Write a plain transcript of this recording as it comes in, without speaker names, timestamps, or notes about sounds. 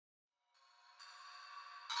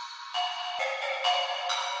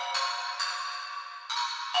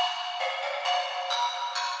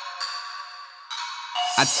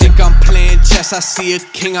I think I'm playing chess, I see a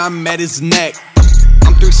king, I'm at his neck.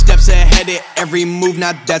 I'm 3 steps ahead at every move,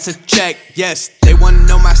 now that's a check. Yes, they wanna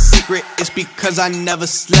know my secret, it's because I never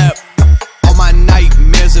slept. All my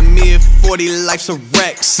nightmares of me at 40, life's a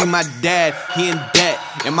wreck. See my dad, he in debt,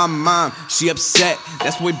 and my mom, she upset.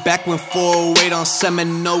 That's way back when 408 on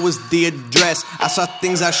Seminole was the address. I saw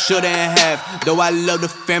things I shouldn't have, though I love the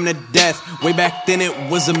fam to death. Way back then it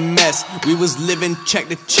was a mess, we was living check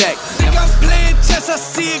to check. Think I'm playing chess, I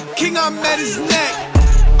see a king, I'm at his neck.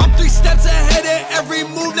 I'm 3 steps ahead at every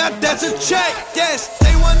move, now that's a check. Yes,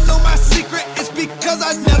 they wanna know my secret, it's because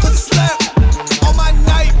I never slept. All my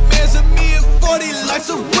nightmares of me at 40, life's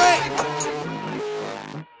a wreck.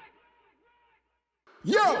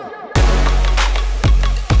 Yo!